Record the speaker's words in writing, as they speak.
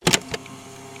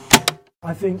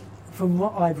I think from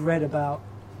what I've read about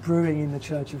brewing in the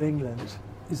Church of England,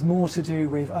 is more to do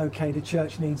with, okay, the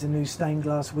church needs a new stained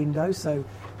glass window, so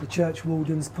the church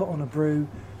wardens put on a brew,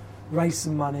 raise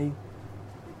some money,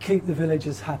 keep the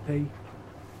villagers happy,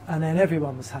 and then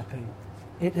everyone was happy.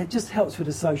 It just helps with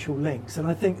the social links. And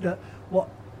I think that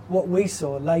what we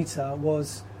saw later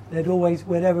was there'd always,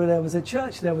 whenever there was a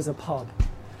church, there was a pub.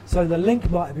 So the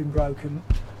link might have been broken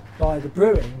by the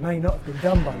brewing, may not have been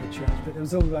done by the church, but there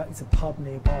was all about, it's a pub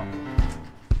nearby.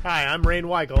 Hi, I'm Rain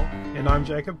Weigel. And I'm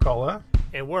Jacob Kohler.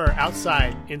 And we're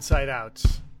Outside, Inside Out.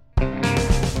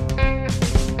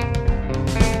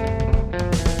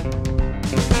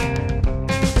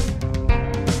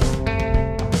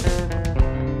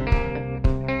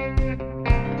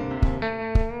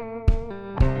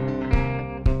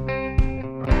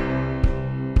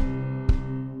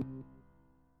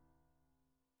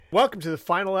 Welcome to the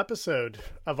final episode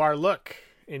of our look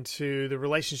into the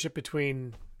relationship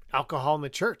between alcohol and the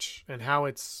church and how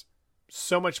it's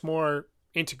so much more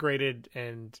integrated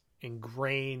and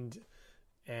ingrained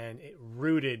and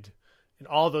rooted in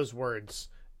all those words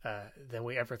than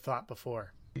we ever thought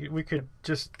before. We could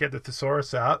just get the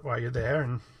thesaurus out while you're there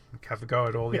and have a go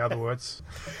at all the other words.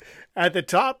 At the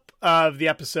top of the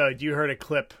episode, you heard a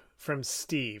clip from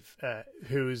Steve,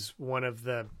 who's one of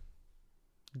the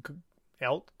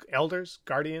elders,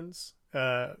 guardians,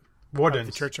 wardens. Of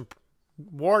the church.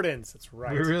 Wardens, that's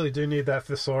right. We really do need that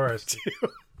thesaurus.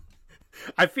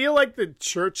 I feel like the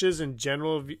churches in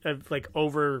general have like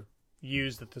overused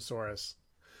the thesaurus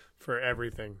for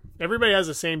everything. Everybody has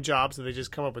the same job, so they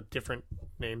just come up with different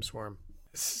names for them.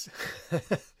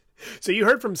 So you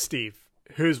heard from Steve,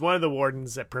 who's one of the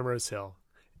wardens at Primrose Hill,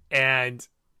 and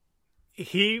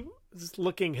he was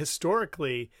looking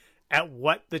historically at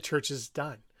what the church has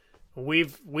done.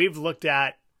 We've looked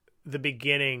at the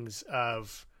beginnings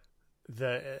of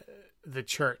the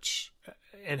church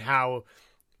and how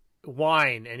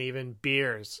wine and even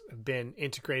beers have been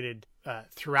integrated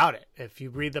throughout it. If you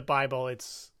read the Bible,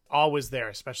 it's always there,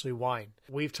 especially wine.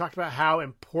 We've talked about how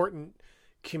important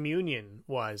communion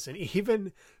was, and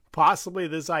even possibly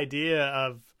this idea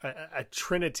of a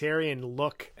Trinitarian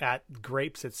look at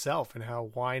grapes itself and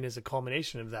how wine is a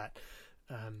culmination of that.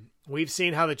 We've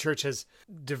seen how the church has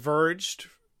diverged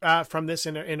from this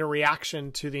in a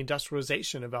reaction to the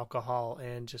industrialization of alcohol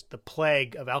and just the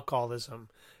plague of alcoholism,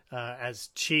 as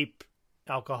cheap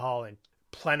alcohol and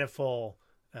plentiful,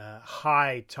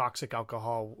 high toxic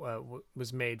alcohol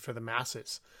was made for the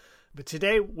masses. But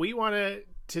today we want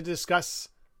to discuss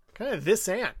kind of this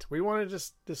ant. We want to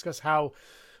just discuss how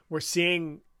we're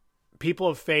seeing people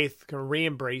of faith kind of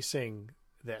re-embracing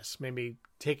this, maybe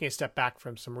taking a step back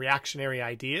from some reactionary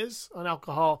ideas on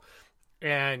alcohol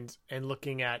and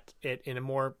looking at it in a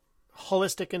more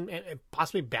holistic and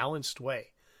possibly balanced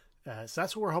way. So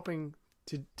that's what we're hoping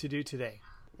to do today.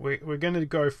 We're going to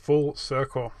go full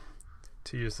circle,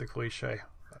 to use the cliche,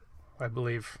 I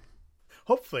believe.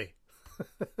 Hopefully.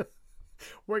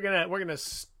 we're gonna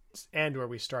end where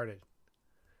we started.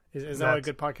 Is that what a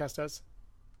good podcast does?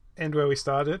 End where we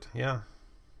started, yeah.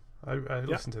 I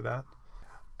listened to that.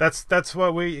 That's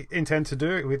what we intend to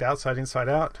do with Outside Inside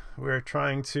Out. We're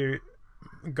trying to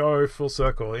go full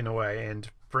circle in a way and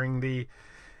bring the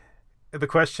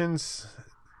questions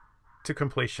to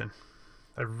completion.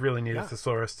 I really need a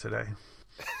thesaurus today.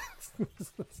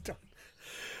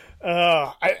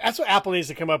 That's what Apple needs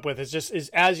to come up with.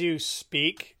 Is as you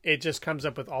speak, it just comes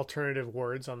up with alternative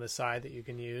words on the side that you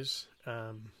can use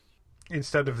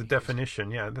instead of the definition.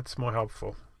 Yeah, that's more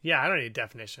helpful. Yeah, I don't need a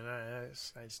definition. I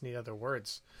just need other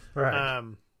words. Right.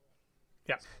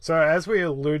 Yeah. So as we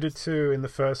alluded to in the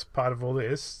first part of all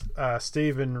this,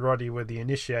 Steve and Roddy were the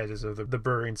initiators of the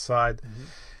brewery inside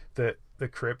the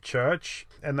Crypt Church,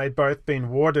 and they'd both been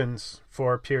wardens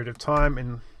for a period of time,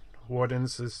 and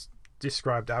wardens is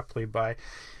described aptly by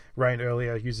Rain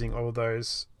earlier using all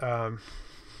those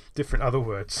different other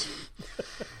words.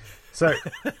 So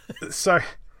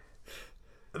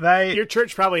your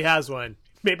church probably has one.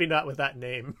 Maybe not with that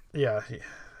name. Yeah.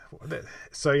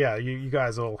 So yeah, you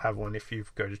guys all have one if you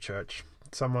go to church.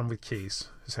 Someone with keys,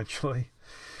 essentially.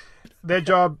 Their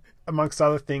job, amongst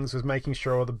other things, was making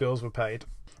sure all the bills were paid.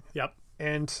 Yep.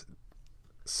 And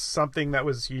something that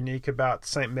was unique about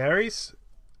St. Mary's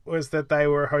was that they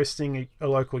were hosting a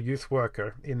local youth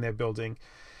worker in their building.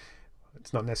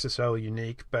 It's not necessarily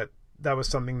unique, but that was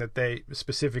something that they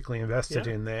specifically invested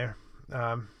in there.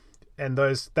 And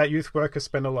that youth worker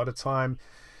spent a lot of time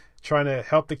trying to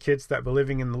help the kids that were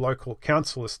living in the local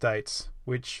council estates,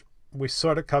 which we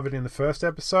sort of covered in the first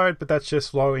episode, but that's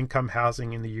just low-income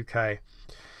housing in the UK.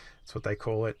 That's what they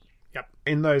call it. Yep.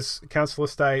 In those council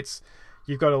estates,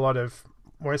 you've got a lot of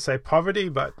won't say poverty,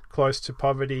 but close to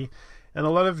poverty, and a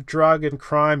lot of drug and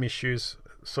crime issues,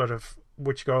 sort of,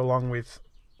 which go along with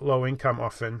low income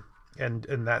often, and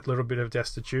that little bit of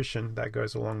destitution that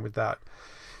goes along with that.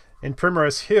 In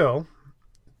Primrose Hill,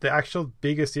 the actual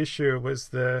biggest issue was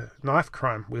the knife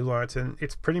crime, we learnt, and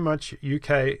it's pretty much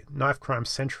UK knife crime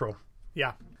central.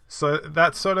 Yeah. So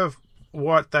that's sort of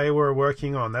what they were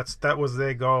working on. That was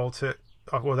their goal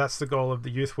that's the goal of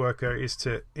the youth worker, is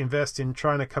to invest in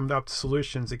trying to come up with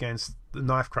solutions against the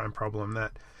knife crime problem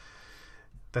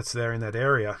that's there in that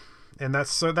area. And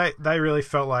that's so they really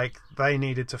felt like they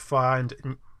needed to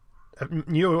find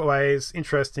new ways,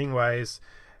 interesting ways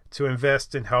to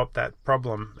invest and help that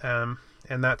problem.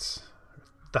 And that's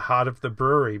the heart of the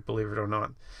brewery, believe it or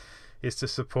not, is to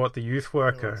support the youth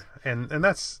worker. And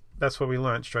that's what we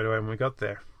learned straight away when we got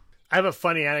there. I have a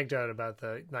funny anecdote about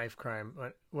the knife crime.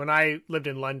 When I lived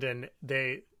in London,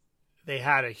 they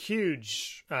had a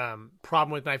huge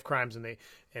problem with knife crimes, and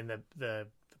the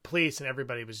police and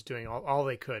everybody was doing all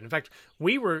they could. In fact,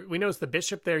 we noticed the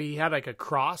bishop there, he had like a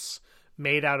cross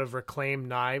made out of reclaimed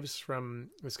knives from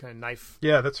this kind of knife.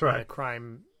 Yeah, that's right.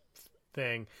 Crime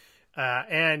thing.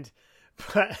 But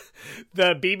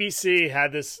the BBC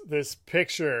had this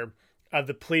picture of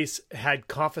the police had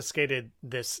confiscated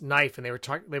this knife, and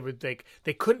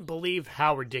they couldn't believe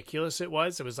how ridiculous it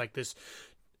was. It was like this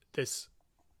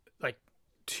like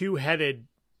two-headed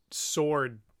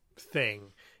sword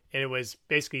thing. And it was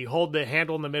basically, you hold the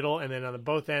handle in the middle, and then on the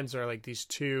both ends are like these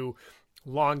two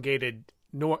elongated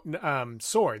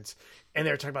swords. And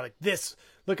they were talking about like, this,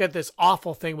 look at this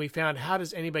awful thing we found. How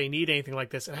does anybody need anything like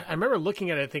this? And I remember looking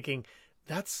at it thinking,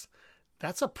 that's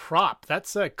a prop.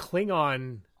 That's a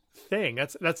Klingon thing.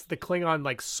 That's the Klingon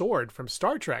like sword from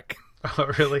Star Trek.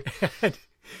 Oh, really? And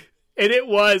it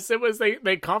was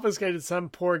they confiscated some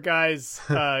poor guy's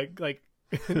like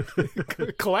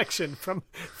collection from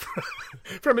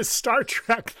his Star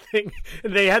Trek thing,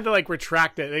 and they had to like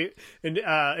retract it. It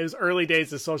was early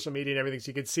days of social media and everything, so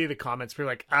you could see the comments. People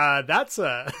were like,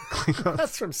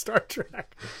 that's from Star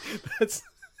Trek.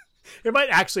 It might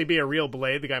actually be a real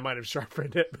blade. The guy might have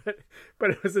sharpened it,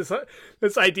 but it was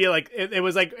this idea, like it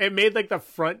was like, it made like the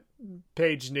front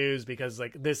page news because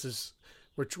like, this is,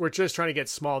 we're just trying to get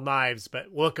small knives,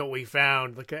 but look what we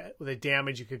found. Look at the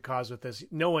damage you could cause with this.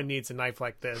 No one needs a knife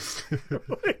like this.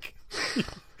 Like,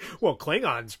 well,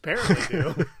 Klingons apparently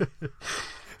do.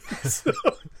 So,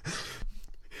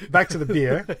 back to the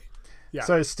beer. Yeah.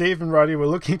 So Steve and Roddy were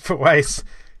looking for ways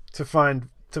to fund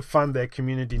their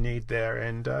community need there,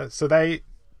 and so they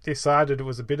decided it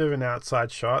was a bit of an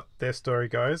outside shot. Their story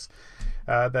goes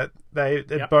that they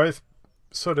both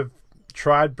sort of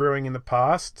tried brewing in the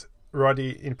past.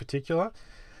 Roddy, in particular,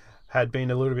 had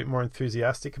been a little bit more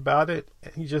enthusiastic about it.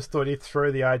 He just thought he'd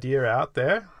throw the idea out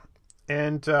there.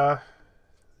 And, the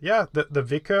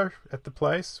vicar at the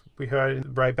place, we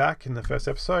heard Ray back in the first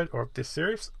episode of this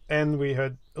series. And we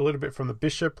heard a little bit from the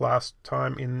bishop last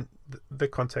time in the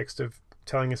context of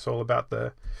telling us all about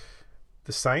the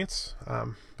saints.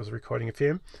 Was a recording of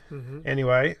him. Mm-hmm.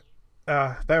 Anyway,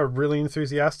 they were really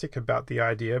enthusiastic about the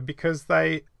idea because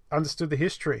they understood the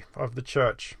history of the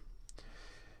church.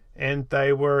 And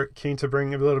they were keen to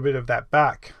bring a little bit of that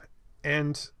back.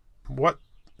 And what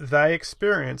they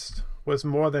experienced was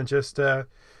more than just a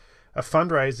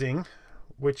fundraising,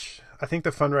 which I think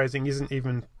the fundraising isn't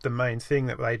even the main thing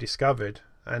that they discovered.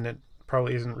 And it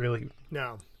probably wasn't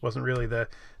really the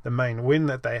main win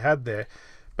that they had there.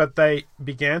 But they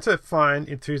began to find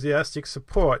enthusiastic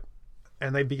support,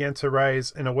 and they began to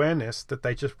raise an awareness that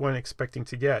they just weren't expecting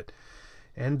to get.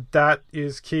 And that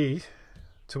is key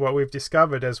to what we've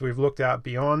discovered as we've looked out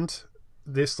beyond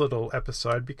this little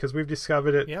episode, because we've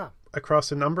discovered it across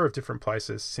a number of different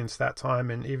places since that time,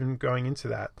 and even going into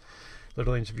that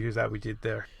little interview that we did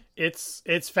there.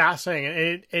 It's fascinating,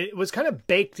 and it was kind of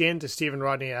baked into Steve and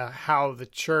Rodney how the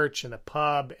church and the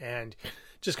pub and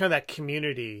just kind of that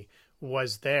community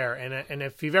was there. And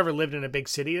if you've ever lived in a big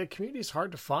city, the community is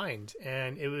hard to find,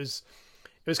 and it was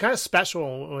kind of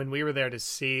special when we were there to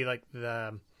see like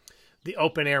the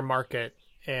open air market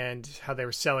and how they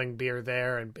were selling beer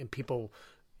there, and people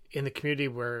in the community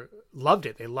loved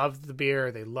it. They loved the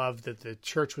beer. They loved that the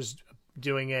church was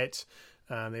doing it.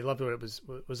 They loved what it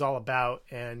was all about,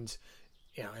 and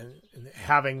and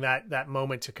having that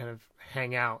moment to kind of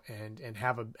hang out and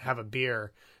have a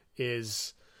beer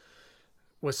was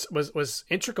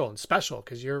integral and special,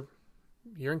 because you're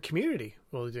in community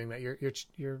while you're doing that.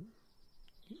 You're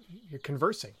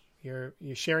conversing. You're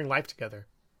sharing life together.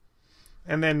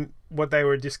 And then what they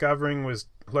were discovering was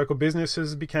local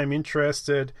businesses became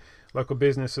interested. Local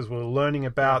businesses were learning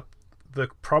about the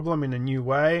problem in a new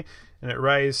way, and it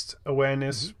raised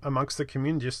awareness amongst the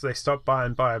community. Just they stopped by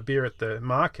and buy a beer at the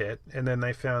market, and then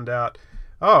they found out,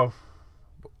 oh,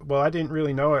 well, I didn't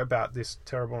really know about this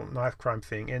terrible knife crime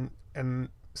thing, and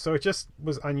so it just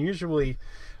was unusually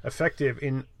effective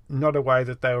in not a way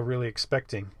that they were really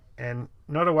expecting, and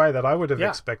not a way that I would have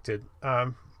expected.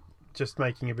 Just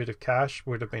making a bit of cash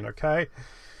would have been okay,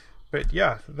 but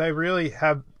yeah, they really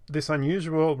have this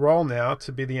unusual role now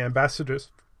to be the ambassadors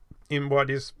in what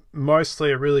is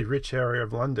mostly a really rich area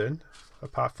of London,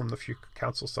 apart from the few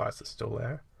council sites that's still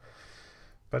there.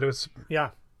 But it was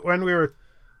when we were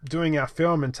doing our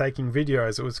film and taking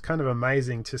videos, it was kind of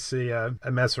amazing to see a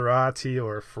Maserati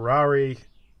or a Ferrari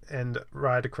and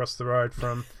ride across the road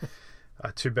from a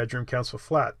 2-bedroom council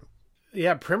flat.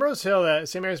 Yeah, Primrose Hill,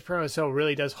 St. Mary's Primrose Hill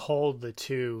really does hold the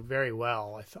two very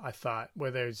well. I thought,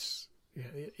 where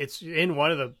it's in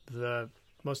one of the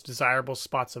most desirable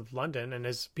spots of London, and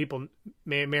as people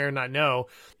may or not know,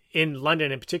 in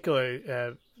London in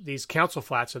particular, these council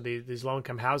flats or these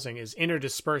low-income housing is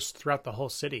interdispersed throughout the whole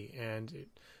city, and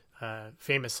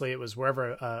famously, it was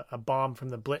wherever a bomb from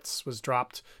the Blitz was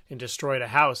dropped and destroyed a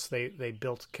house, they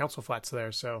built council flats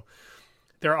there. So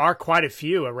there are quite a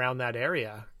few around that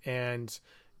area, and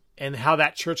how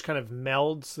that church kind of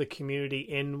melds the community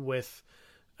in with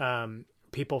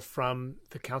people from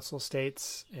the council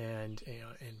estates, and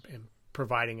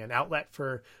providing an outlet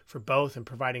for both, and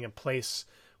providing a place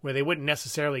where they wouldn't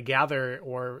necessarily gather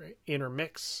or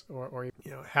intermix or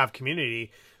have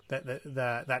community.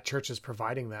 That church is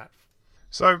providing that.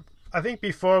 So I think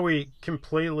before we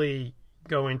completely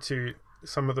go into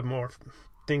some of the more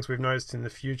things we've noticed in the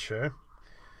future,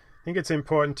 I think it's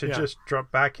important to just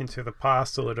drop back into the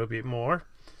past a little bit more,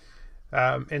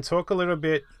 and talk a little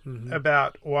bit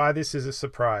about why this is a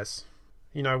surprise.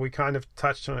 We kind of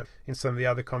touched on it in some of the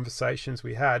other conversations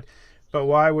we had, but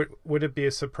why would it be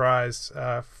a surprise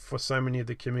for so many of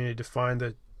the community to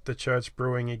find the church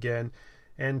brewing again,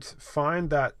 and find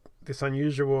that this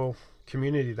unusual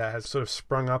community that has sort of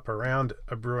sprung up around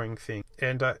a brewing thing?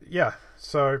 And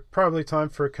so probably time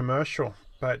for a commercial,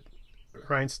 but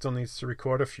Rain still needs to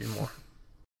record a few more.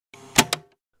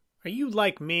 Are you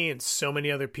like me and so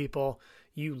many other people?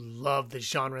 You love the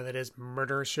genre that is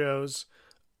murder shows.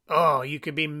 Oh, you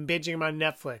could be binging them on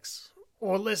Netflix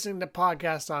or listening to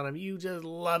podcasts on them. You just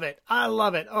love it. I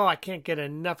love it. Oh, I can't get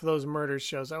enough of those murder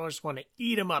shows. I just want to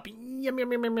eat them up. Yum,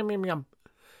 yum, yum, yum, yum, yum.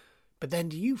 But then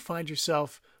do you find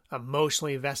yourself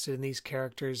emotionally invested in these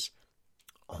characters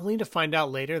only to find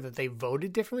out later that they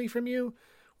voted differently from you,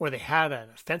 or they had an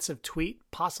offensive tweet,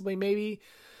 possibly, maybe,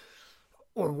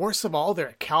 or worse of all, they're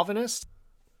a Calvinist?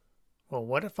 Well,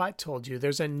 what if I told you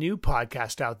there's a new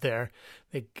podcast out there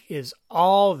that is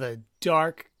all the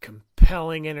dark,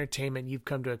 compelling entertainment you've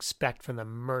come to expect from the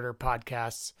murder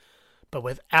podcasts, but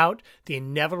without the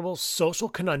inevitable social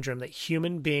conundrum that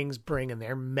human beings bring in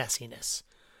their messiness?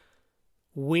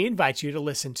 We invite you to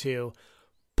listen to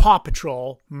Paw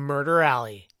Patrol Murder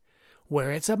Alley,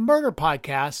 where it's a murder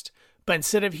podcast, but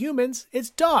instead of humans, it's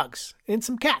dogs and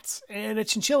some cats and a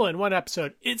chinchilla in one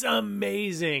episode. It's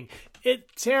amazing.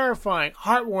 It's terrifying,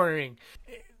 heartwarming.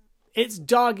 It's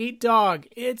dog eat dog.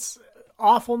 It's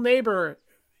awful neighbor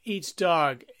eats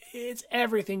dog. It's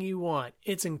everything you want.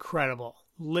 It's incredible.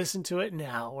 Listen to it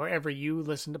now, wherever you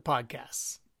listen to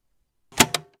podcasts.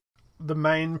 The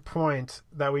main point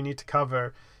that we need to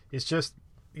cover is just,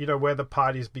 where the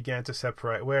parties began to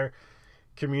separate, where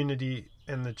community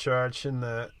and the church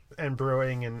and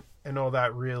brewing and all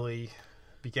that really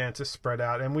began to spread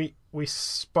out. And we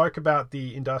spoke about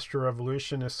the Industrial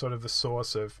Revolution as sort of the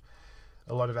source of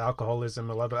a lot of alcoholism,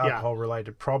 a lot of alcohol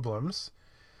related problems.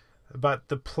 But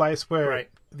the place where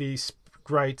these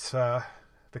great, the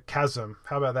chasm,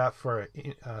 how about that for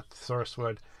a thesaurus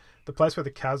word? The place where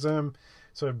the chasm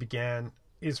sort of began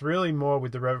is really more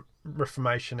with the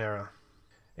Reformation era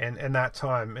and that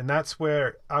time. And that's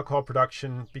where alcohol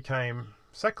production became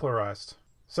secularized.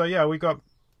 So we got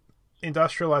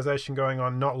industrialization going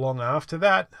on not long after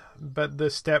that, but the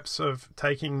steps of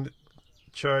taking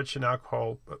church and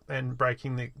alcohol and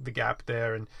breaking the gap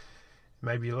there, and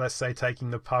maybe, let's say,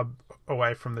 taking the pub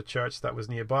away from the church that was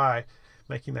nearby,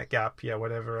 making that gap,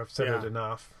 whatever, I've said it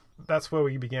enough. That's where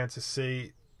we began to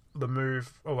see the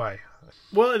move away.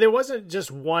 Well, there wasn't just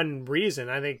one reason.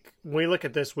 I think when we look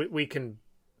at this, we can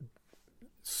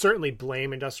certainly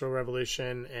blame Industrial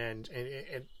Revolution and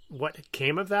what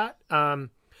came of that.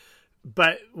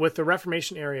 But with the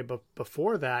Reformation era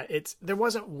before that, there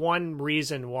wasn't one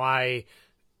reason why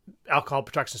alcohol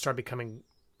production started becoming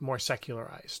more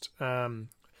secularized. Some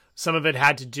of it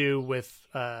had to do with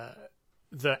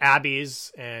the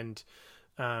abbeys and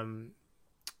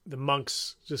the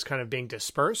monks just kind of being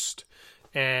dispersed,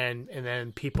 and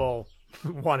then people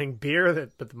wanting beer,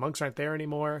 but the monks aren't there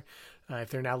anymore. If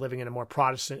they're now living in a more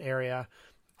Protestant area,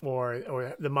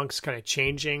 or the monks kind of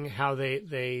changing how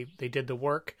they did the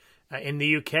work. In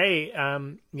the UK,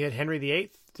 you had Henry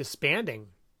VIII disbanding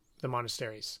the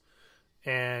monasteries,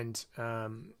 and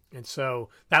so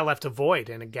that left a void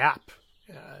and a gap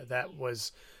that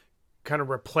was kind of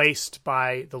replaced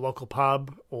by the local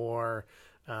pub, or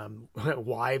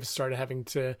wives started having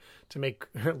to make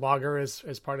lager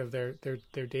as part of their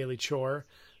daily chore.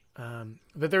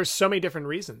 But there's so many different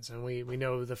reasons, and we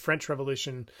know the French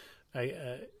Revolution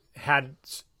had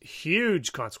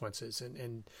huge consequences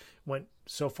and went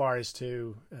so far as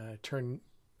to turn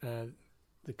the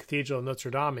Cathedral of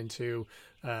Notre Dame into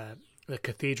the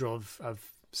cathedral of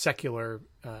secular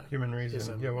human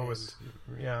reason. Human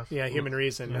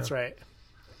reason. Yeah. That's right.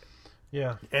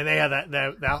 Yeah, and they had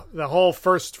the whole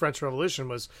first French Revolution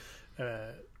was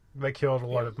they killed a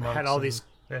lot of monks. Had all these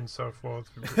and so forth.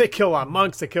 They killed a lot of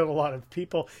monks. They killed a lot of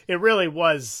people. It really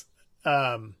was,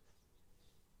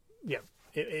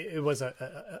 it was a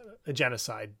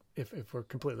genocide, if we're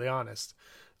completely honest.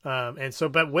 And so,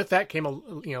 but with that came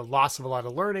a loss of a lot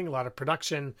of learning, a lot of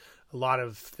production, a lot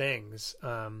of things.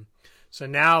 So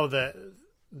now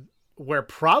where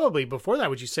probably before that,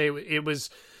 would you say it was,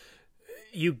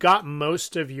 you got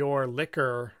most of your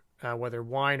liquor, whether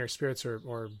wine or spirits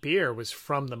or beer, was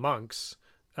from the monks.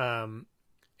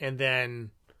 And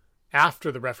then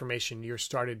after the Reformation, you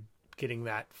started getting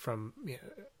that from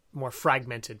more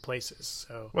fragmented places.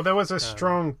 So, well, there was a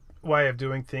strong way of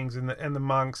doing things, and the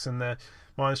monks and the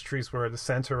monasteries were at the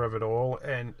center of it all,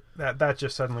 and that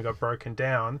just suddenly got broken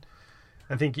down.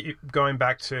 I think going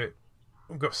up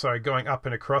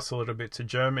and across a little bit to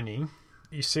Germany,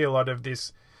 you see a lot of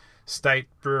this state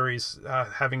breweries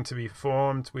having to be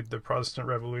formed with the Protestant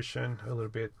Revolution a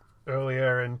little bit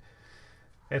earlier, and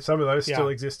some of those still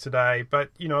exist today. But,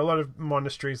 a lot of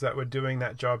monasteries that were doing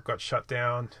that job got shut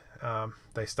down.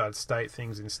 They started state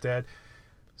things instead.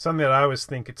 Something that I always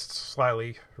think it's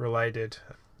slightly related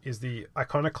is the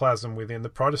iconoclasm within the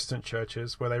Protestant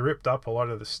churches, where they ripped up a lot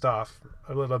of the stuff,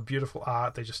 a lot of beautiful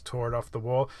art. They just tore it off the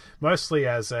wall, mostly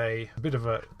as a bit of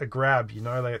a grab,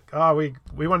 like, oh,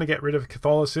 we want to get rid of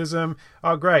Catholicism.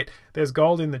 Oh, great, there's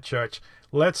gold in the church.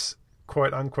 Let's,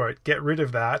 quote unquote, get rid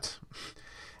of that.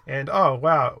 And, oh,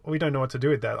 wow, we don't know what to do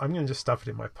with that. I'm going to just stuff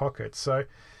it in my pocket. So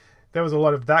there was a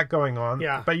lot of that going on.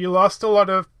 Yeah. But you lost a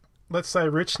lot of, let's say,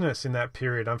 richness in that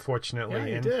period, unfortunately. Yeah,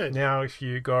 you and did. Now if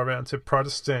you go around to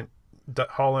Protestant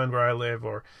Holland, where I live,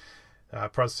 or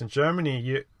Protestant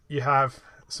Germany, you have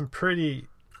some pretty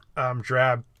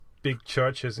drab big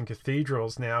churches and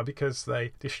cathedrals now, because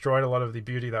they destroyed a lot of the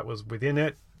beauty that was within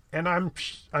it. And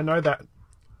I know that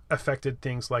affected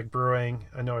things like brewing.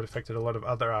 I know it affected a lot of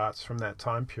other arts from that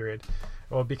time period.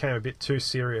 Well, it became a bit too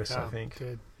serious, I think.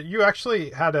 Good. You actually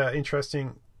had an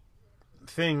interesting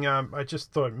thing I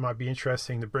just thought it might be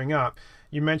interesting to bring up.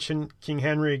 You mentioned King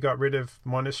Henry got rid of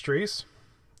monasteries,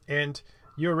 and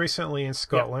you were recently in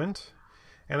Scotland,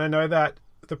 and I know that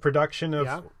the production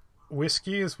of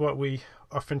whiskey is what we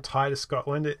often tie to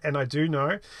Scotland, and I do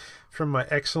know from my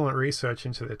excellent research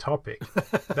into the topic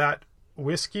that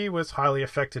whiskey was highly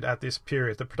affected at this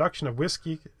period. The production of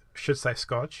whiskey, should say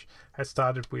Scotch, had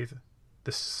started with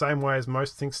the same way as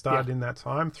most things started in that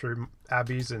time, through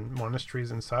abbeys and monasteries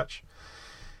and such.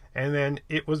 And then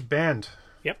it was banned.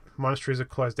 Yep. Monasteries were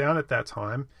closed down at that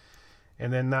time.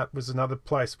 And then that was another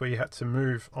place where you had to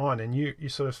move on. And you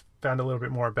sort of found a little bit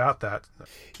more about that.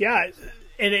 Yeah.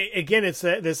 And again, it's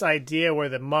this idea where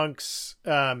the monks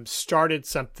started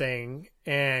something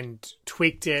and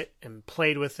tweaked it and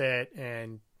played with it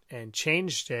and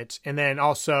changed it. And then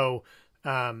also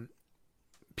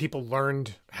people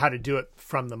learned how to do it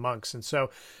from the monks. And so,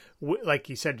 like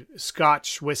you said,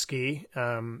 Scotch whiskey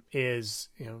is,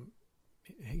 in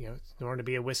order to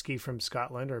be a whiskey from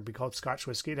Scotland or be called Scotch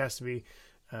whiskey, it has to be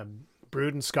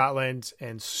brewed in Scotland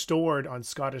and stored on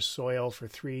Scottish soil for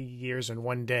 3 years and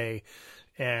 1 day.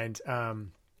 And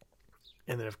then,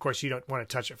 of course, you don't want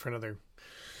to touch it for another,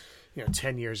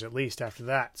 10 years at least after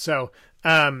that. So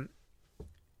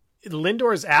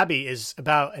Lindores Abbey is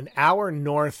about an hour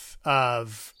north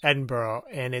of Edinburgh,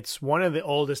 and it's one of the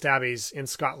oldest abbeys in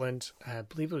Scotland. I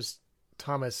believe it was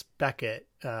Thomas Becket,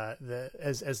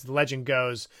 as the legend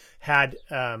goes, had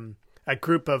a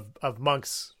group of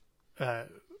monks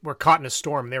were caught in a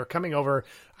storm. They were coming over,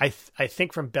 I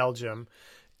think, from Belgium,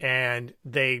 and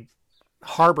they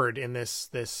harbored in this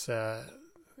the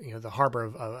harbor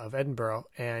of Edinburgh,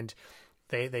 and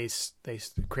they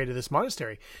created this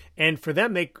monastery. And for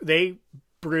them, they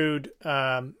brewed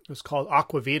it was called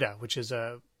aquavita, which is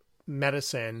a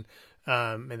medicine,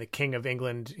 and the King of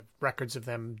England, records of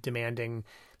them demanding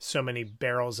so many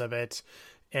barrels of it.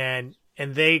 And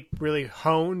they really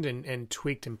honed and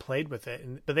tweaked and played with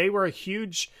it. But they were a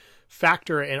huge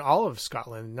factor in all of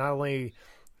Scotland. Not only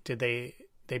did they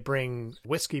bring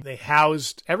whiskey, they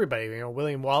housed everybody,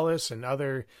 William Wallace and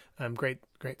other great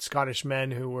Scottish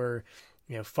men who were,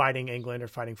 fighting England or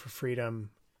fighting for freedom.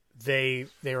 They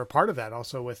were part of that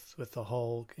also with the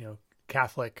whole,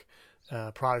 Catholic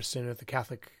Protestant, with the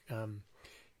Catholic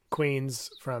queens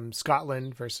from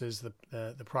Scotland versus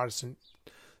the Protestant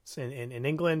in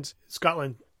England.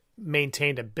 Scotland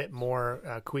maintained a bit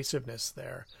more cohesiveness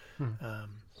there.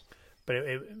 But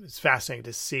it was fascinating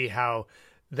to see how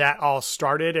that all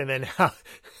started, and then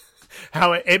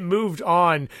how it moved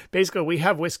on. Basically, we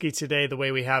have whiskey today the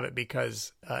way we have it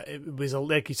because it was,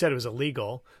 like you said, it was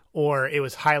illegal, or it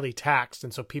was highly taxed,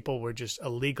 and so people were just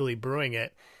illegally brewing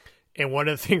it. And one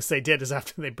of the things they did is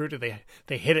after they brewed it,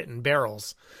 they hid it in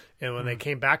barrels. And when they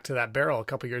came back to that barrel a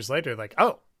couple of years later, like,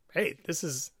 oh, hey, this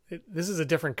is a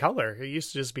different color. It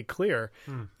used to just be clear,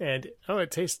 and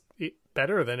it tastes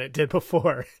better than it did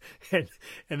before. and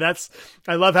that's,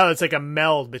 I love how it's like a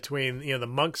meld between, the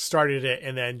monks started it,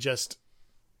 and then just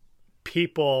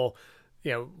people,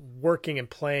 working and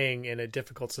playing in a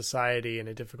difficult society and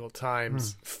in difficult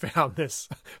times found this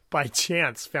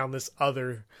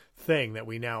other thing that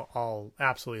we now all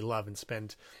absolutely love and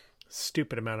spend a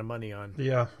stupid amount of money on.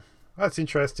 Yeah. That's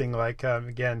interesting. Like,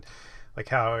 again, like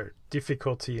how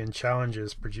difficulty and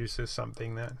challenges produces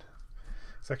something that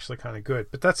it's actually kind of good.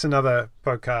 But that's another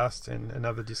podcast and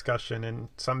another discussion, and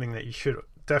something that you should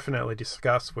definitely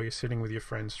discuss while you're sitting with your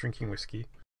friends drinking whiskey.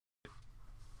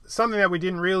 Something that we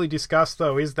didn't really discuss,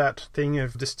 though, is that thing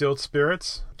of distilled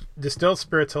spirits. Distilled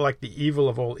spirits are like the evil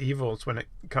of all evils when it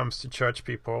comes to church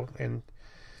people, and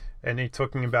you're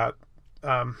talking about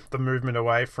the movement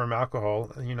away from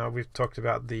alcohol. We've talked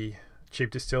about the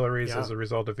cheap distilleries as a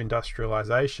result of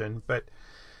industrialization, but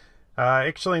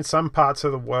actually in some parts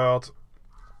of the world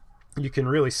you can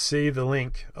really see the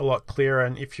link a lot clearer.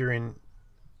 And if you're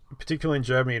particularly in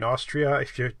Germany and Austria,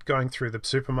 if you're going through the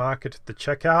supermarket at the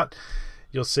checkout,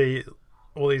 you'll see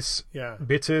all these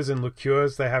bitters and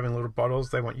liqueurs they have in little bottles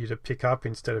they want you to pick up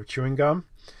instead of chewing gum.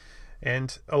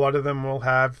 And a lot of them will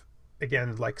have,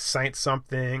 again, like Saint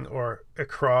something or a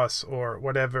cross or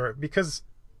whatever, because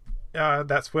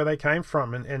that's where they came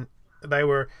from, and they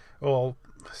were all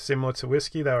similar to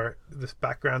whiskey. They were, this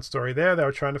background story there, they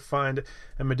were trying to find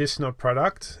a medicinal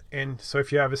product. And so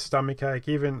if you have a stomach ache,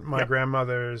 even my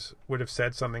grandmothers would have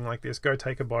said something like this: go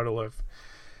take a bottle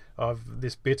of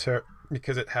this bitter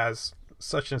because it has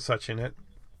such and such in it,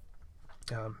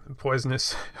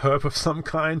 poisonous herb of some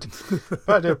kind,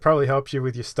 but it probably helps you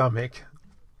with your stomach.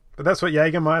 But that's what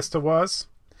Jägermeister was,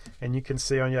 and you can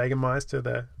see on Jägermeister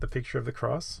the picture of the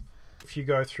cross. If you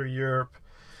go through Europe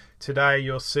today,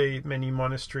 you'll see many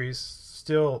monasteries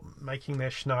still making their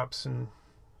schnapps and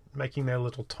making their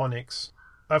little tonics.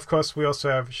 Of course, we also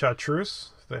have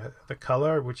chartreuse, the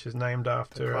color, which is named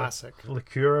after a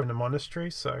liqueur in a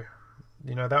monastery. So,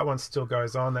 that one still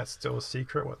goes on. That's still a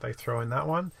secret, what they throw in that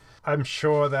one. I'm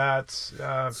sure that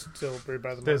still brewed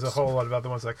by the there's monks. A whole lot of other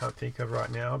ones I can't think of right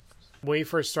now. When we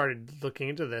first started looking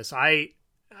into this, I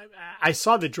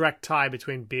saw the direct tie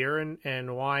between beer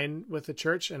and wine with the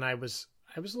church, and I was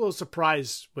a little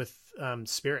surprised with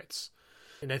spirits.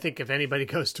 And I think if anybody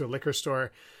goes to a liquor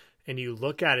store and you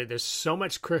look at it, there's so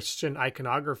much Christian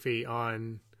iconography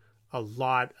on a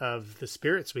lot of the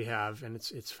spirits we have, and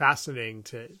it's fascinating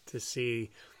to see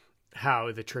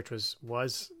how the church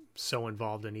was so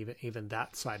involved in even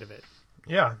that side of it.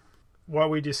 Yeah. What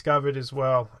we discovered as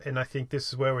well, and I think this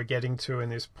is where we're getting to in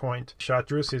this point,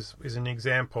 chartreuse is an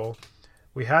example.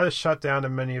 We had a shutdown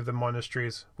of many of the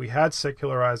monasteries. We had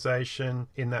secularization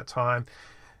in that time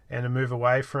and a move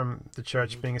away from the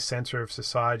church being a center of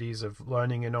societies, of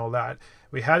learning and all that.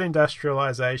 We had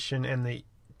industrialization and the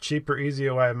cheaper,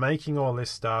 easier way of making all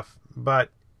this stuff, but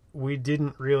we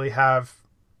didn't really have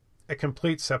a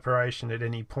complete separation at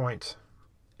any point.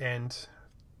 And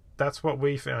that's what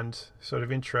we found sort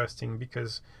of interesting,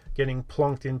 because getting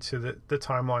plonked into the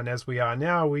timeline as we are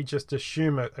now, we just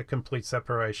assume a complete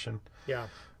separation. Yeah.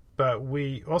 But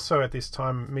we also, at this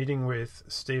time, meeting with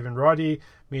Stephen Roddy,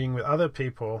 meeting with other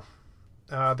people,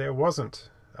 there wasn't.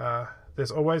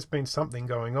 There's always been something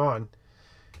going on.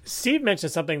 Steve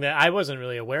mentioned something that I wasn't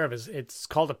really aware of. It's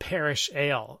called a parish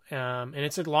ale. And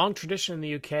it's a long tradition in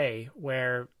the UK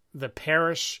where the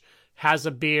parish has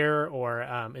a beer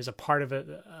or is a part of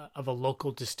a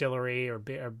local distillery or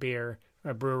beer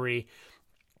or brewery,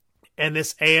 and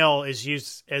this ale is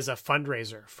used as a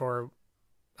fundraiser for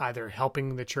either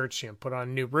helping the church, put on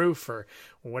a new roof or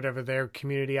whatever their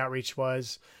community outreach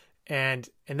was. And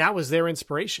that was their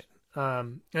inspiration.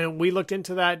 And we looked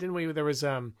into that, didn't we? There was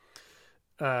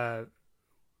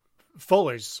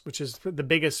Fuller's, which is the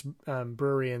biggest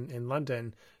brewery in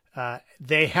London.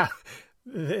 They have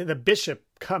the bishop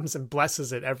comes and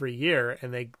blesses it every year,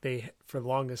 and they for the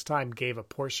longest time gave a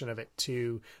portion of it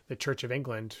to the Church of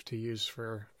England to use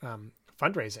for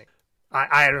fundraising.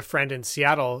 I had a friend in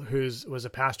Seattle who was a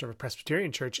pastor of a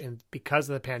Presbyterian church, and because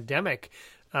of the pandemic,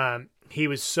 he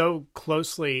was so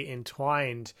closely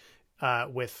entwined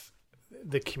with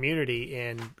the community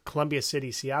in Columbia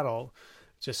City, Seattle,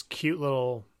 just cute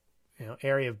little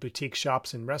area of boutique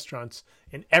shops and restaurants,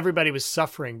 and everybody was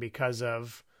suffering because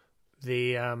of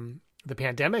the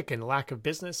pandemic and lack of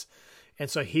business. And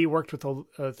so he worked with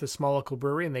the small local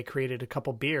brewery, and they created a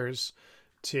couple beers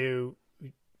to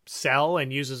sell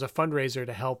and use as a fundraiser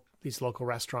to help these local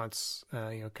restaurants,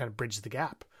 kind of bridge the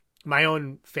gap. My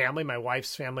own family, my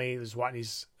wife's family, is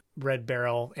Watney's Red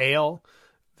Barrel Ale.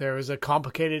 There was a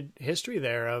complicated history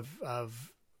there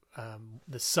of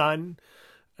the son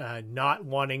not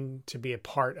wanting to be a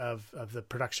part of the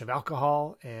production of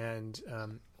alcohol, and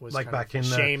was kind of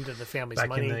ashamed of the family's money.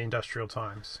 Back in the industrial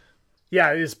times.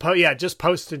 Yeah, it was just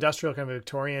post-industrial kind of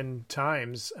Victorian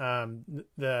times.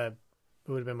 It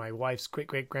would have been my wife's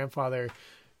great-great-grandfather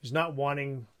was not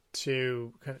wanting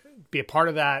to kind of be a part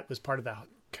of that, was part of the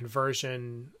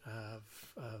conversion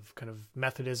of kind of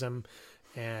Methodism,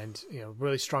 and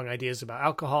really strong ideas about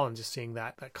alcohol, and just seeing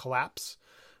that collapse.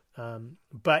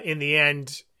 But in the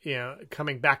end,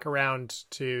 coming back around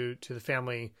to the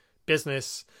family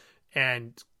business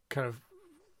and kind of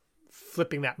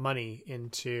flipping that money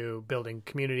into building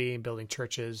community and building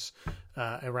churches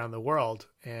around the world.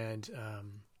 And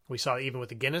we saw even with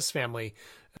the Guinness family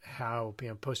how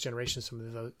post-generation some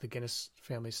of the Guinness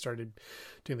families started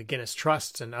doing the Guinness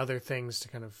trusts and other things to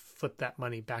kind of flip that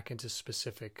money back into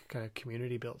specific kind of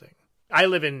community building. I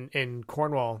live in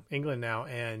Cornwall, England now,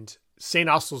 and St.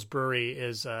 Austell's Brewery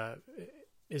is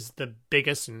the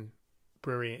biggest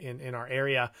brewery in our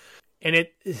area. And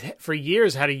it for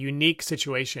years had a unique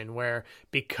situation where,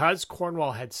 because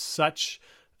Cornwall had such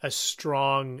a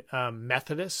strong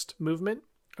Methodist movement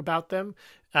about them,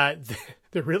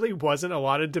 there really wasn't a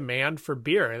lot of demand for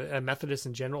beer. Methodists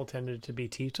in general tended to be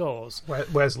teetotals.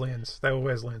 Wesleyans. They were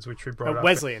Wesleyans, which we brought up.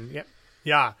 Wesleyan, yeah.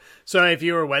 Yeah. So if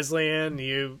you were Wesleyan,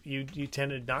 you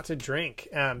tended not to drink.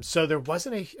 So there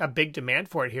wasn't a big demand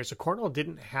for it here. So Cornwall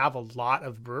didn't have a lot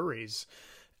of breweries.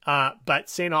 But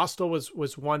St. Austell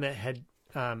was one that had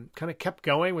kind of kept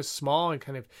going, was small, and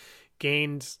kind of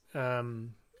gained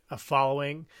a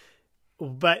following.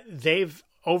 But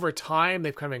over time,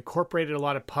 they've kind of incorporated a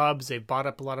lot of pubs. They've bought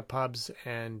up a lot of pubs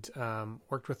and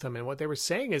worked with them. And what they were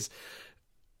saying is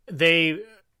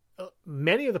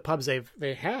many of the pubs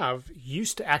they have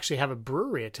used to actually have a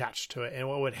brewery attached to it. And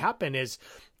what would happen is,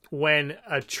 when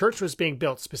a church was being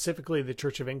built, specifically the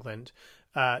Church of England,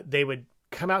 they would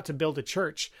come out to build a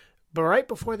church. But right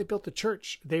before they built the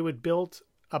church, they would build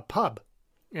a pub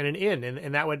and an inn.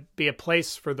 And that would be a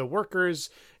place for the workers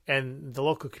and the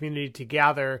local community to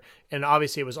gather. And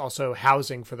obviously it was also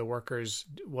housing for the workers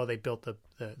while they built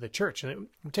the church. And it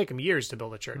would take them years to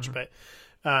build a church. Mm-hmm.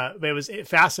 But it was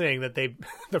fascinating that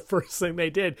the first thing they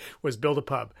did was build a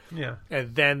pub. Yeah.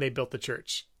 And then they built the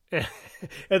church.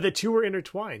 And the two were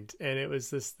intertwined. And it was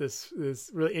this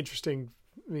really interesting,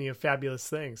 fabulous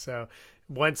thing. So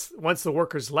once the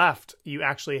workers left, you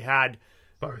actually had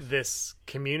both. This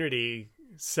community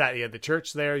set. You had the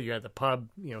church there, you had the pub,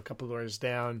 a couple of doors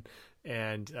down,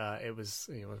 and it was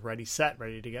ready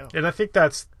to go. And I think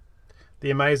that's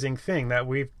the amazing thing that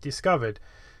we've discovered.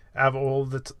 Out of all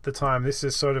the time, this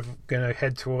is sort of going to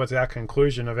head towards our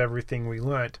conclusion of everything we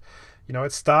learnt.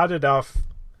 It started off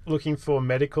looking for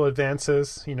medical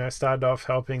advances. Started off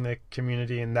helping the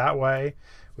community in that way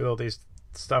with all these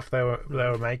stuff they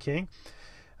were making,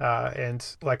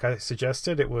 and like I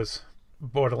suggested, it was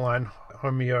borderline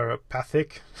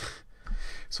homeopathic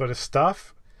sort of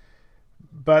stuff.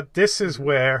 But this is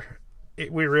where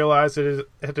we realized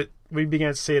we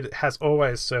began to see it has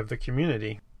always served the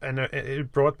community. And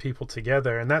it brought people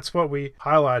together. And that's what we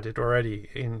highlighted already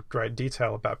in great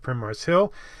detail about Primrose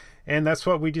Hill. And that's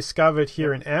what we discovered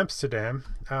here in Amsterdam.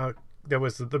 There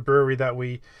was the brewery that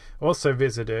we also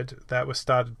visited that was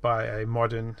started by a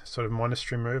modern sort of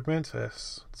monastery movement.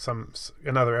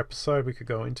 Another episode we could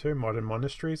go into, modern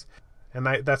monasteries. And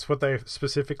that's what they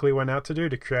specifically went out to do,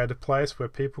 to create a place where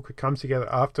people could come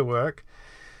together after work.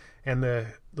 And the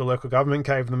local government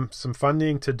gave them some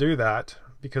funding to do that,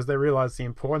 because they realized the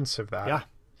importance of that. Yeah.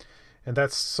 And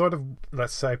that's sort of,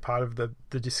 let's say, part of the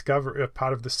discovery,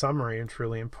 part of the summary, and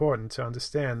really important to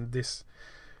understand this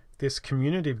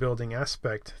community building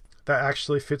aspect that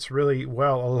actually fits really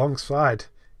well alongside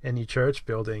any church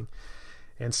building,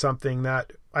 and something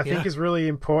that I think is really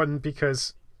important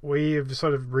because we have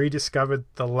sort of rediscovered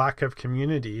the lack of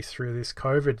community through this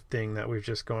COVID thing that we've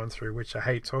just gone through, which I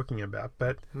hate talking about,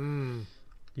 but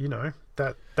you know,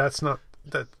 that's not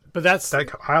that. But that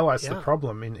highlights the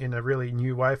problem in a really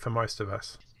new way for most of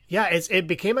us. Yeah, it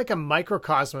became like a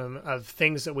microcosm of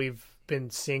things that we've been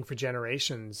seeing for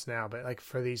generations now. But like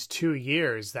for these 2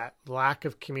 years, that lack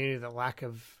of community, that lack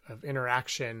of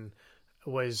interaction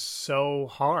was so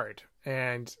hard.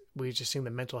 And we've just seen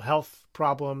the mental health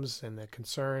problems and the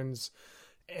concerns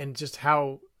and just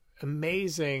how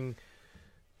amazing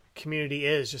community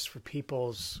is just for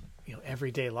people's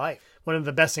everyday life. One of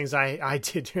the best things I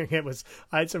did during it was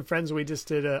I had some friends. We just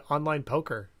did online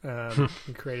poker.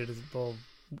 We created a little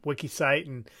wiki site,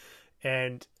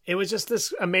 and it was just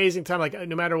this amazing time. Like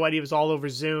no matter what, he was all over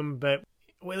Zoom, but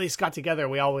we at least got together.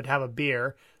 We all would have a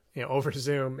beer, over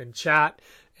Zoom and chat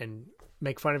and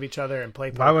make fun of each other and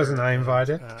play poker. Why wasn't I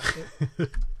invited?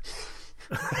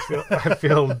 I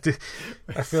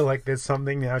feel like there's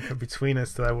something now between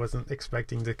us that I wasn't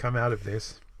expecting to come out of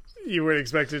this. You weren't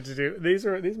expected to do.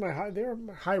 They're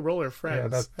my high roller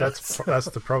friends. Yeah, that's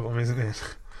the problem, isn't it?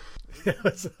 That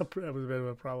was a bit of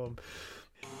a problem.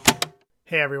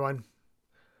 Hey everyone,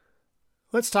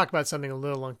 let's talk about something a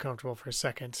little uncomfortable for a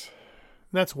second.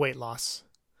 And that's weight loss.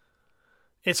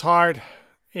 It's hard.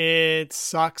 It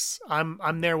sucks.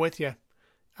 I'm there with you.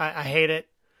 I hate it.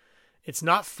 It's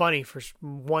not funny for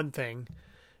one thing,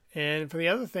 and for the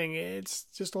other thing, it's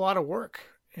just a lot of work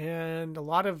and a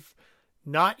lot of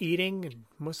not eating, and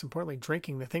most importantly,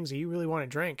 drinking the things that you really want to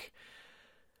drink.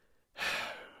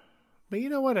 But you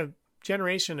know what? A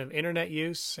generation of internet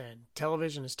use and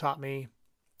television has taught me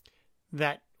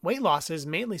that weight loss is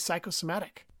mainly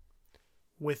psychosomatic.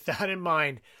 With that in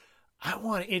mind, I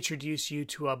want to introduce you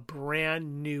to a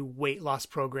brand new weight loss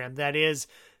program that is,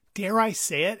 dare I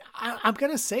say it? I'm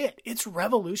going to say it. It's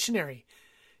revolutionary.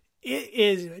 It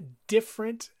is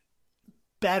different,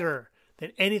 better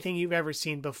than anything you've ever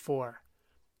seen before.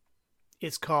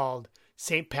 It's called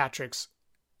St. Patrick's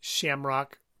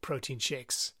Shamrock Protein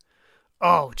Shakes.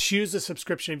 Oh, choose the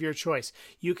subscription of your choice.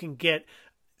 You can get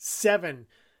 7,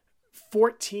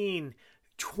 14,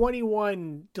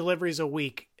 21 deliveries a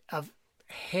week of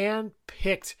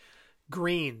hand-picked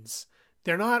greens.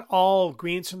 They're not all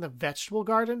greens from the vegetable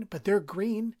garden, but they're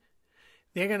green.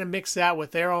 They're going to mix that with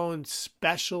their own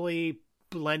specially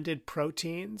blended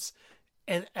proteins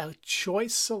and a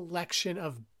choice selection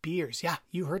of beers. Yeah,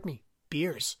 you heard me.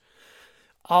 Beers.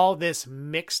 All this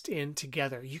mixed in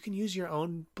together. You can use your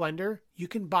own blender. You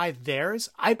can buy theirs.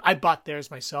 I bought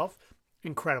theirs myself.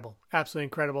 Incredible. Absolutely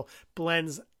incredible.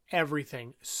 Blends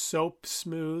everything. So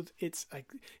smooth. It's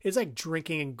like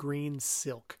drinking in green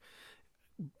silk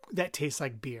that tastes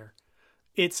like beer.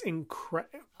 It's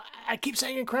incredible. I keep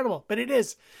saying incredible, but it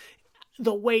is.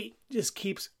 The weight just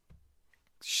keeps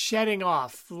shedding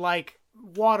off like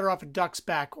water off a duck's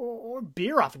back, or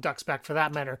beer off a duck's back for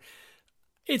that matter.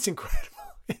 It's incredible.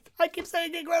 I keep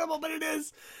saying incredible, but it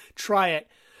is. Try it.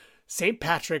 St.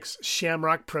 Patrick's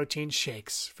Shamrock Protein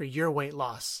Shakes for your weight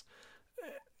loss.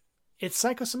 It's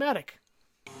psychosomatic.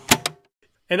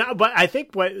 But I think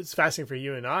what's fascinating for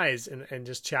you and I is, and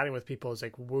just chatting with people, is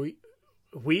like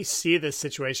we see this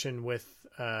situation with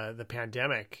the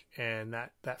pandemic and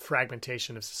that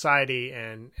fragmentation of society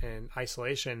and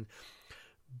isolation.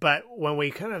 But when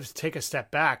we kind of take a step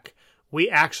back, we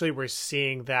actually were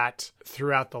seeing that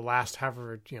throughout the last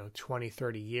 20,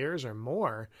 30 years or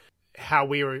more, how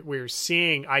we were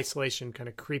seeing isolation kind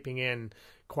of creeping in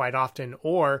quite often,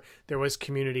 or there was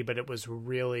community, but it was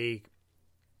really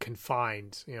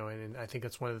confined, and I think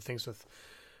that's one of the things with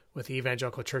the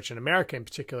evangelical church in America in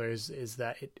particular is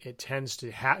that it tends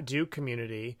to do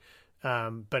community,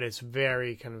 but it's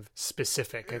very kind of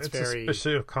specific. It's very a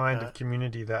specific kind of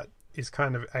community that is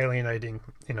kind of alienating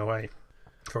in a way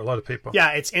for a lot of people.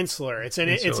 Yeah, it's insular. It's an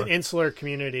insular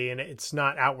community, and it's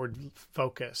not outward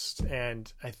focused.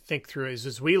 And I think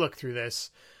as we look through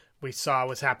this, we saw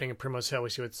what's happening in Primrose Hill. We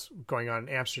see what's going on in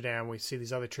Amsterdam. We see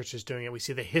these other churches doing it. We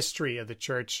see the history of the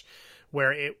church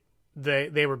where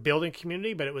they were building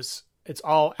community, but it's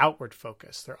all outward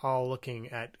focused. They're all looking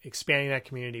at expanding that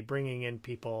community, bringing in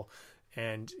people,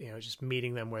 and just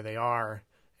meeting them where they are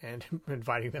and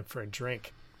inviting them for a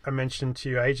drink. I mentioned to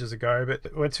you ages ago,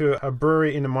 but went to a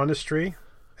brewery in a monastery,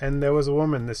 and there was a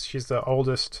woman. She's the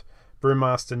oldest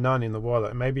brewmaster nun in the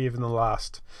world, maybe even the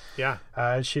last. Yeah.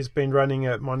 She's been running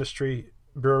a monastery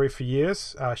brewery for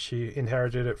years. She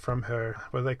inherited it from her,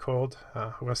 what are they called?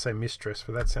 I want to say mistress,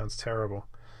 but that sounds terrible.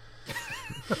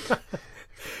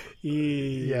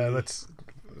 Yeah, that's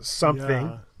something.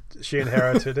 Yeah. She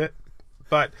inherited it.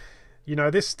 But, you know,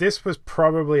 this was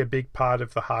probably a big part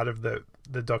of the heart of the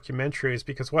documentary, is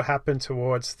because what happened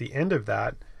towards the end of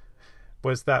that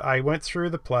was that I went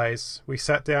through the place, we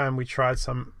sat down, we tried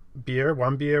some beer,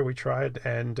 one beer we tried,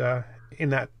 and in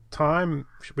that time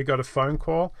we got a phone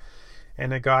call,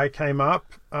 and a guy came up.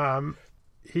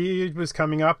 He was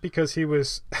coming up because he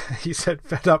was, he said,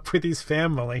 fed up with his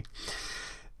family.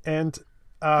 And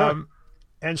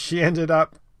and she ended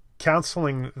up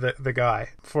counseling the guy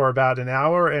for about an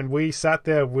hour, and we sat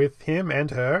there with him and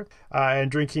her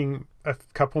and drinking a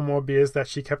couple more beers that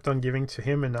she kept on giving to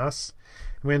him and us.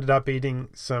 We ended up eating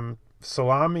some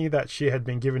salami that she had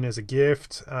been given as a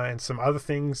gift, and some other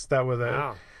things that were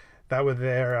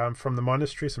there from the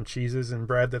monastery, some cheeses and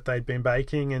bread that they'd been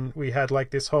baking. And we had like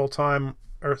this whole time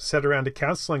set around a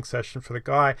counseling session for the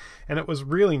guy, and it was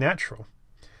really natural.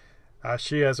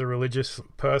 She as a religious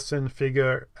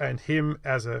figure, and him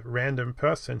as a random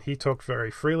person, he talked very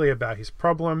freely about his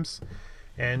problems,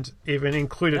 and even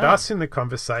included us in the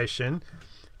conversation,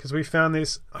 because we found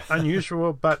this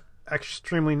unusual but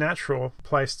extremely natural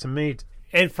place to meet.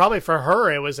 And probably for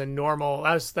her, it was a normal.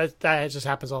 That just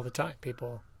happens all the time.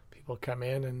 People come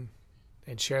in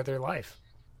and share their life.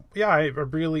 Yeah, I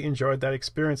really enjoyed that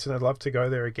experience, and I'd love to go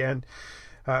there again.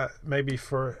 Maybe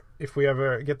if we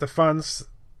ever get the funds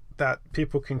that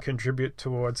people can contribute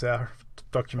towards our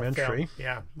documentary.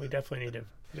 Yeah, we definitely need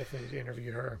to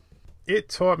interview her. It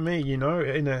taught me, you know,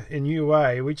 in a new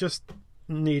way, we just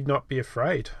need not be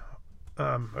afraid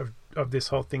of this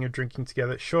whole thing of drinking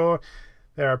together. Sure,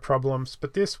 there are problems,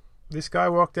 but this guy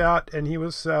walked out and he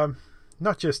was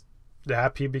not just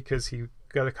happy because he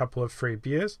got a couple of free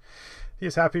beers. He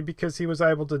was happy because he was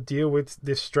able to deal with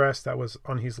this stress that was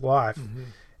on his life. Mm-hmm.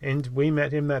 And we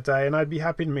met him that day, and I'd be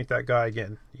happy to meet that guy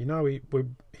again. You know,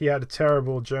 he had a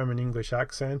terrible German-English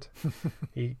accent.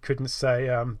 He couldn't say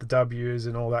the W's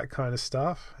and all that kind of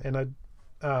stuff. And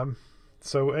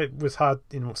so it was hard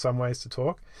in some ways to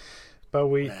talk. But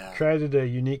we created a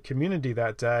unique community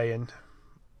that day, and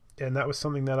that was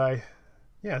something that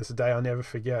it's a day I'll never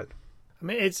forget. I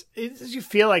mean, it's you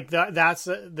feel like that's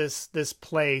this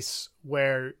place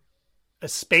where a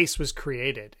space was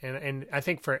created, and I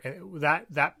think for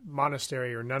that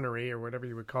monastery or nunnery or whatever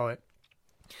you would call it,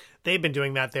 they've been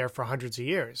doing that there for hundreds of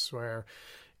years, where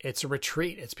it's a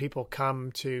retreat. It's people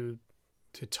come to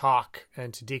talk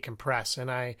and to decompress. And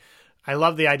I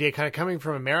love the idea, kind of coming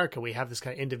from America. We have this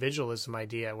kind of individualism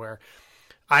idea where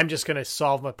I'm just going to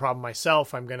solve my problem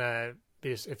myself. I'm going to,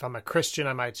 if I'm a Christian,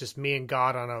 I might just me and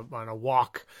God on a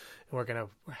walk, and we're going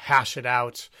to hash it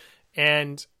out.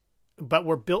 But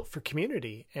we're built for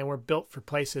community, and we're built for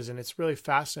places. And it's really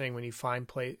fascinating when you find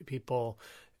people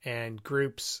and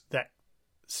groups that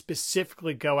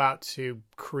specifically go out to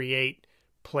create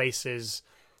places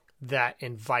that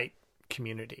invite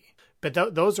community. But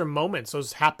those are moments,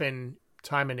 those happen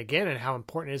time and again, and how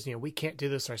important it is, we can't do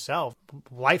this ourselves.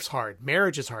 Life's hard.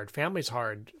 Marriage is hard. Family's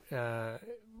hard.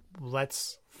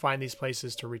 Let's find these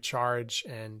places to recharge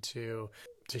and to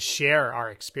share our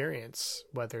experience,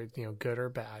 whether good or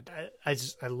bad.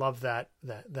 I love that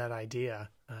idea,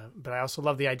 but I also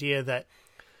love the idea that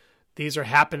these are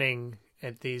happening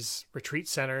at these retreat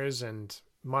centers and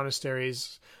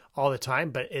monasteries all the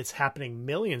time, but it's happening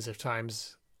millions of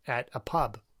times at a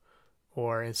pub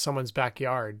or in someone's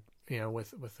backyard,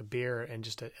 with a beer and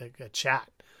just a chat.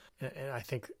 And I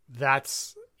think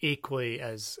that's equally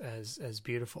as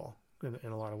beautiful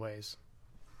in a lot of ways.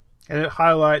 And it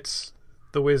highlights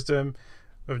the wisdom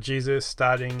of Jesus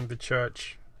starting the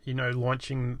church,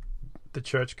 launching the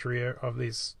church career of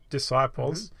these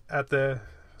disciples at the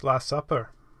Last Supper,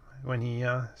 when he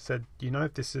said,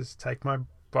 this is take my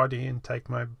body and take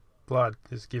my blood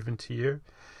is given to you.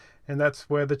 And that's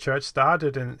where the church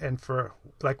started. And for,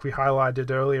 like we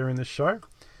highlighted earlier in the show,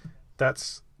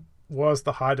 was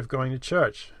the height of going to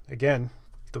church. Again,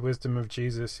 the wisdom of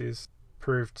Jesus is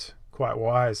proved quite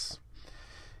wise,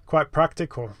 quite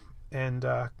practical, and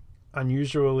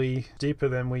unusually deeper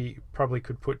than we probably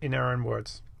could put in our own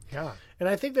words. Yeah. And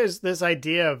I think there's this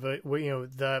idea of,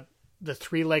 the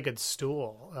three-legged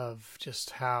stool of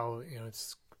just how,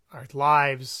 it's our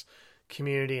lives,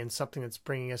 community, and something that's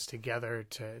bringing us together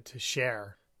to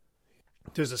share.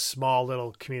 There's a small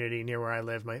little community near where I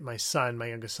live. My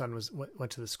youngest son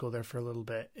went to the school there for a little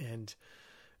bit, and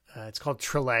it's called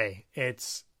Trelay.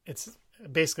 It's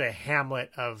basically a hamlet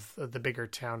of the bigger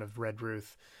town of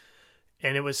Redruth.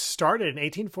 And it was started in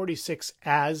 1846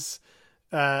 as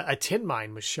a tin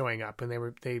mine was showing up, and they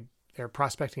were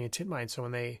prospecting a tin mine. So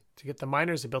to get the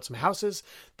miners, they built some houses,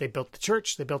 they built the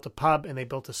church, they built a pub, and they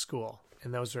built a school.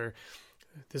 And this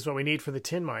is what we need for the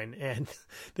tin mine. And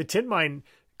the tin mine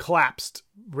collapsed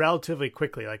relatively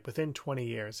quickly, like within 20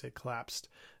 years it collapsed.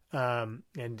 And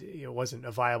it wasn't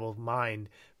a viable mine.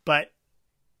 But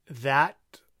that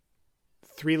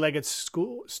three-legged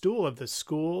stool of the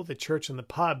school, the church, and the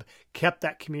pub kept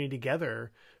that community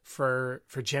together for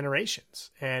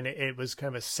generations. And it was kind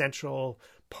of a central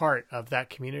part of that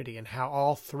community, and how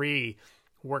all three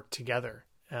work together.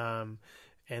 And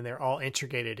they're all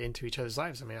integrated into each other's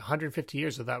lives. I mean, 150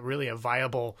 years without really a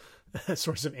viable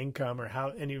source of income or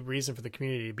any reason for the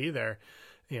community to be there.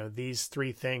 These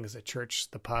three things, the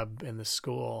church, the pub, and the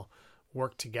school,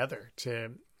 work together to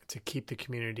keep the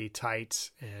community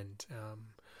tight and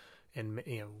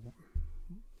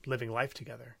living life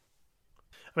together.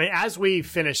 I mean, as we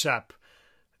finish up,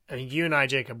 I mean, you and I,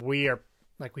 Jacob, we are,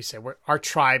 like we said, our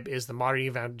tribe is the modern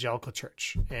evangelical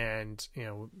church, and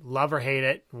love or hate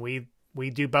it, we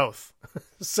do both.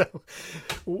 So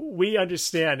we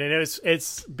understand, and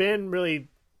it's been really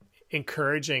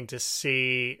encouraging to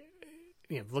see,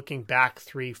 looking back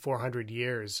 300-400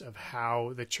 years of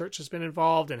how the church has been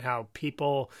involved, and how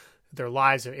their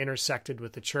lives have intersected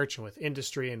with the church and with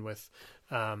industry and with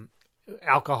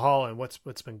alcohol and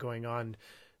what's been going on.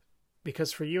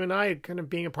 Because for you and I, kind of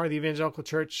being a part of the evangelical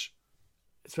church,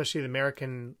 especially the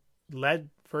American-led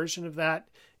version of that,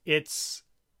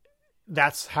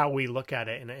 that's how we look at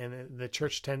it. And the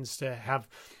church tends to have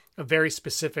a very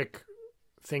specific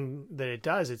thing that it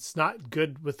does. It's not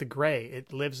good with the gray.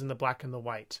 It lives in the black and the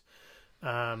white.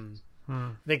 I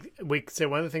think we could say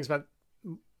one of the things about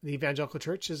the evangelical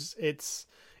church is it's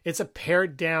a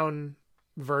pared down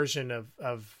version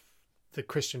of the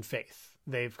Christian faith.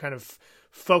 They've kind of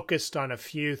focused on a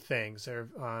few things.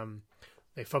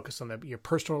 They focus on your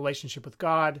personal relationship with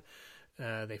God.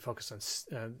 They focus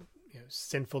on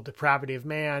sinful depravity of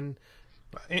man.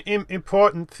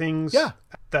 Important things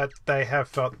that they have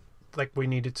felt like we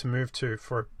needed to move to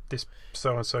for this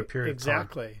so-and-so period of time.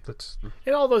 Exactly.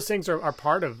 And all those things are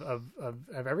part of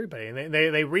everybody. And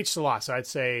they reach the lost. So I'd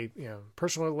say,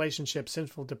 personal relationship,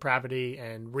 sinful depravity,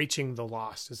 and reaching the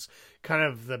lost is kind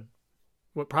of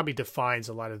what probably defines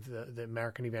a lot of the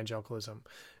American evangelicalism.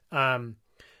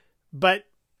 But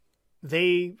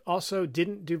they also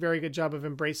didn't do a very good job of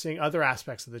embracing other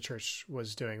aspects of the church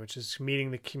was doing, which is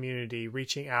meeting the community,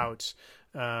 reaching out,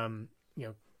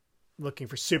 looking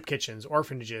for soup kitchens,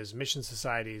 orphanages, mission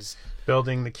societies.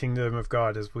 Building the kingdom of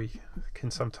God, as we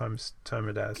can sometimes term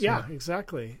it as. Yeah,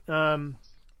 exactly. And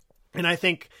I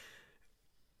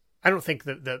don't think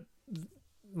that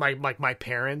my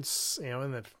parents,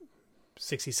 in the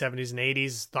 60s, 70s, and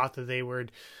 80s thought that they were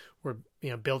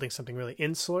building something really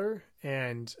insular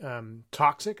and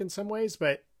toxic in some ways,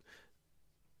 but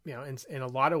in a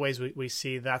lot of ways we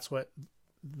see that's what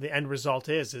the end result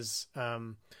is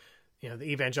the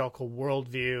evangelical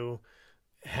worldview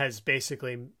has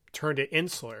basically turned it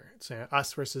insular. It's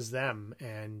us versus them,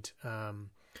 and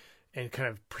kind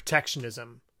of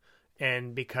protectionism,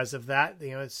 and because of that,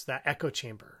 it's that echo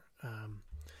chamber.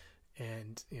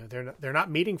 And they're not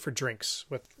meeting for drinks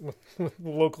with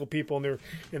local people in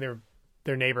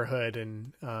their neighborhood,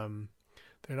 and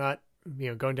they're not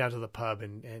going down to the pub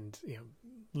and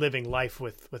living life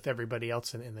with everybody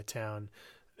else in the town.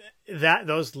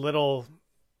 Those little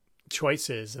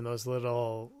choices and those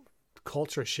little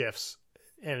culture shifts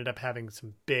ended up having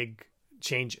some big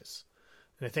changes.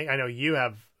 And I know you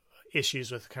have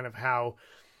issues with kind of how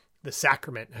the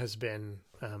sacrament has been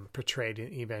portrayed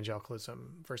in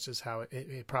evangelicalism versus how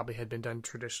it probably had been done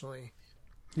traditionally.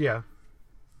 Yeah,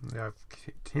 I've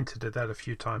hinted at that a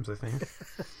few times, I think.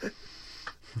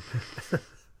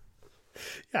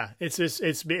 Yeah,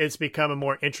 it's become a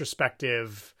more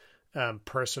introspective,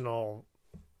 personal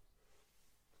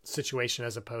situation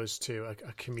as opposed to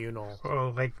a communal.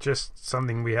 Well, like just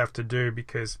something we have to do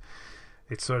because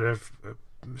it's sort of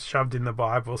shoved in the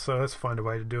Bible, so let's find a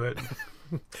way to do it.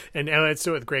 And let's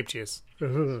do it with grape juice.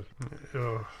 Oh,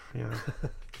 yeah.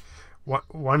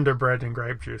 Wonder bread and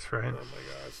grape juice, right? Oh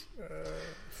my gosh.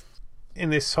 In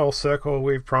this whole circle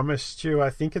we've promised you,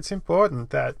 I think it's important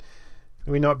that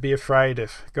we not be afraid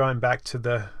of going back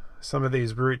to some of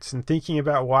these roots and thinking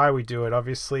about why we do it.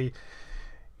 Obviously,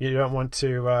 you don't want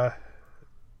to...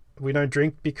 we don't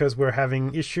drink because we're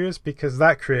having issues, because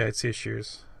that creates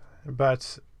issues.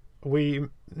 But we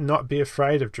not be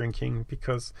afraid of drinking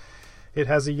because it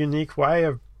has a unique way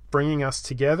of bringing us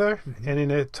together. Mm-hmm. And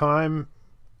in a time,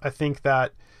 I think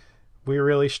that we're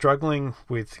really struggling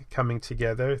with coming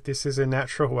together, this is a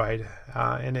natural way,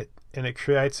 and it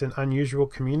creates an unusual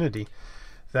community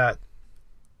that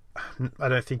I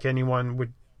don't think anyone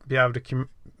would be able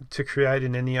to create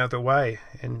in any other way.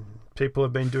 And people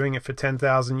have been doing it for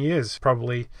 10,000 years,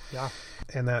 probably. Yeah.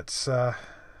 And that's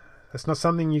not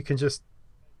something you can just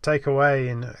take away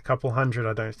in a couple hundred,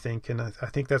 I don't think. And I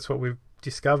think that's what we've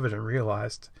discovered and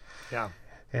realized. Yeah.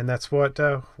 And that's what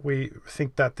we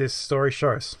think that this story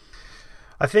shows.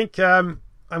 I think I'm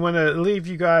going to leave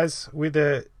you guys with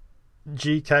a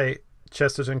G.K.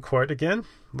 Chesterton quote again,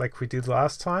 like we did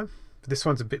last time. But this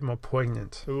one's a bit more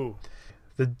poignant. Ooh.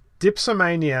 The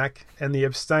dipsomaniac and the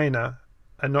abstainer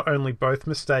are not only both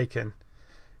mistaken,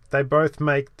 they both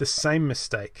make the same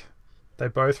mistake. They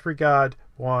both regard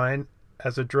wine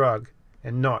as a drug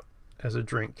and not as a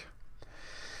drink.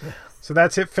 So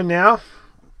that's it for now.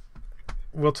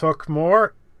 We'll talk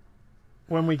more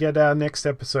when we get our next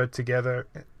episode together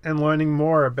and learning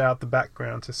more about the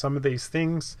background to some of these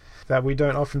things that we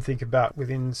don't often think about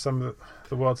within some of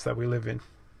the worlds that we live in.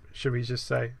 Should we just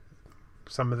say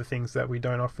some of the things that we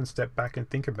don't often step back and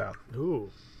think about?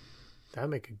 Ooh, that'd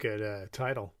make a good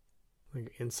title.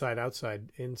 Like Inside, Outside,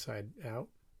 Inside, Out.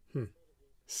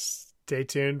 Stay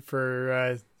tuned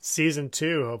for season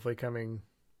 2, hopefully coming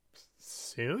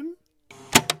soon.